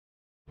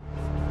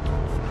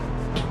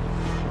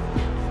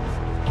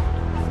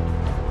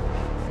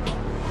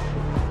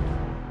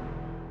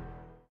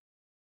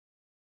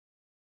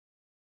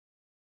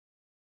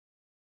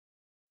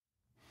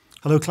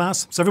Hello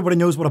class. So everybody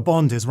knows what a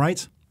bond is,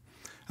 right?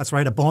 That's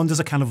right, a bond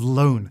is a kind of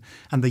loan.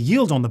 And the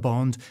yield on the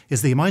bond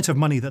is the amount of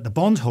money that the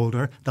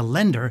bondholder, the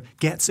lender,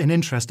 gets in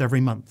interest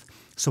every month.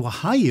 So a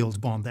high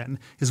yield bond then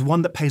is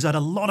one that pays out a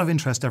lot of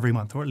interest every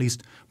month, or at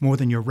least more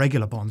than your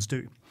regular bonds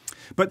do.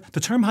 But the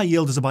term high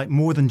yield is about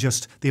more than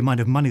just the amount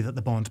of money that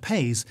the bond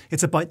pays.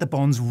 It's about the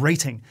bond's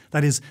rating.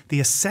 That is,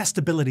 the assessed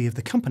ability of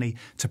the company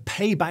to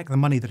pay back the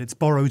money that it's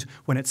borrowed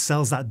when it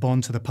sells that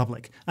bond to the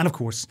public. And of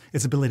course,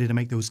 its ability to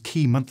make those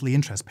key monthly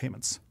interest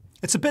payments.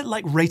 It's a bit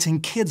like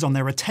rating kids on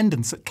their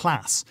attendance at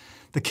class.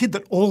 The kid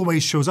that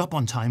always shows up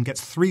on time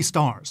gets 3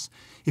 stars.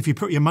 If you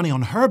put your money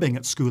on her being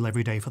at school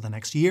every day for the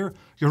next year,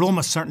 you're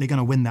almost certainly going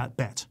to win that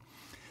bet.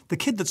 The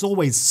kid that's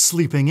always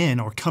sleeping in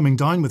or coming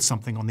down with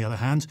something, on the other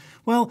hand,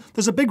 well,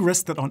 there's a big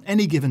risk that on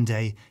any given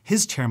day,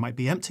 his chair might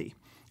be empty.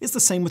 It's the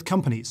same with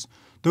companies.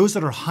 Those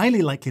that are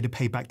highly likely to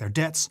pay back their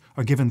debts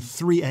are given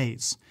 3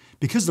 A's.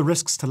 Because the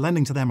risks to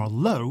lending to them are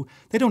low,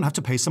 they don't have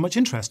to pay so much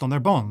interest on their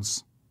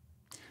bonds.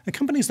 The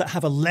companies that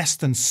have a less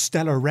than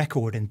stellar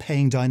record in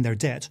paying down their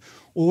debt,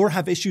 or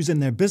have issues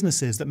in their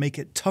businesses that make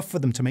it tough for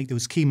them to make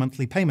those key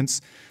monthly payments,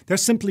 they're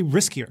simply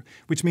riskier,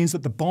 which means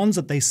that the bonds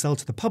that they sell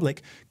to the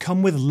public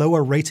come with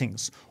lower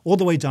ratings, all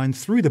the way down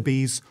through the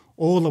B's,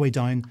 all the way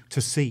down to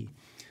C.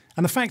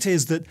 And the fact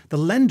is that the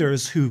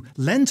lenders who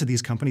lend to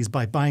these companies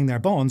by buying their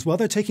bonds, well,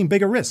 they're taking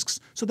bigger risks,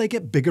 so they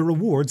get bigger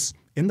rewards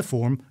in the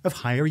form of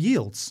higher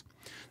yields.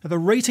 Now, the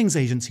ratings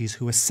agencies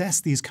who assess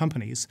these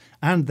companies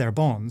and their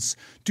bonds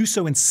do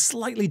so in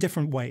slightly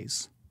different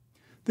ways.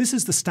 This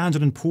is the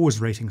Standard & Poor's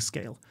rating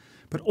scale,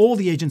 but all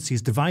the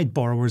agencies divide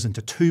borrowers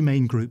into 2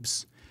 main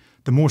groups.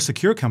 The more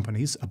secure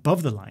companies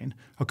above the line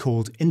are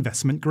called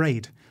investment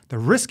grade. The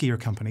riskier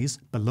companies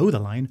below the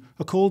line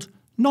are called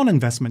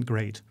non-investment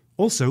grade,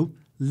 also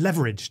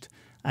leveraged,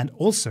 and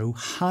also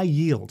high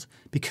yield,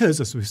 because,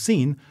 as we've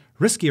seen,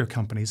 riskier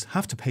companies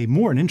have to pay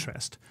more in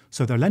interest,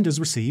 so their lenders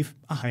receive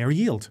a higher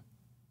yield.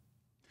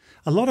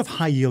 A lot of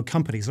high-yield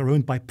companies are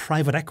owned by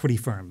private equity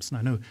firms. Now,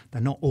 I know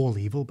they're not all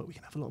evil, but we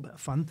can have a little bit of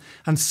fun.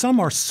 And some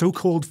are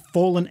so-called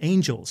fallen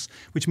angels,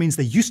 which means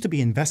they used to be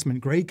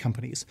investment-grade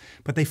companies,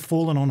 but they've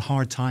fallen on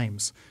hard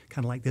times,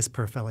 kind of like this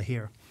poor fella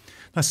here.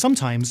 Now,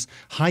 sometimes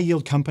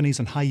high-yield companies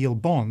and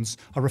high-yield bonds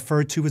are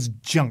referred to as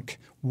junk.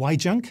 Why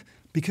junk?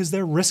 Because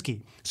they're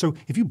risky. So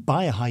if you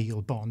buy a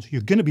high-yield bond,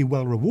 you're going to be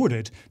well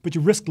rewarded, but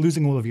you risk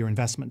losing all of your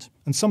investment.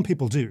 And some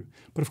people do.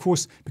 But of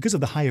course, because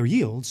of the higher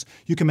yields,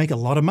 you can make a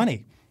lot of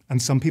money.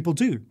 And some people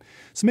do.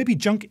 So maybe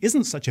junk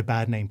isn't such a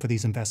bad name for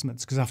these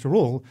investments, because after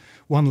all,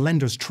 one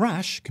lender's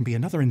trash can be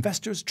another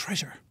investor's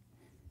treasure.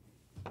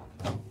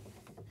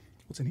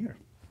 What's in here?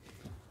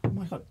 Oh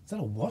my God, is that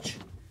a watch?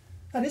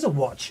 That is a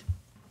watch.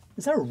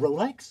 Is that a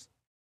Rolex?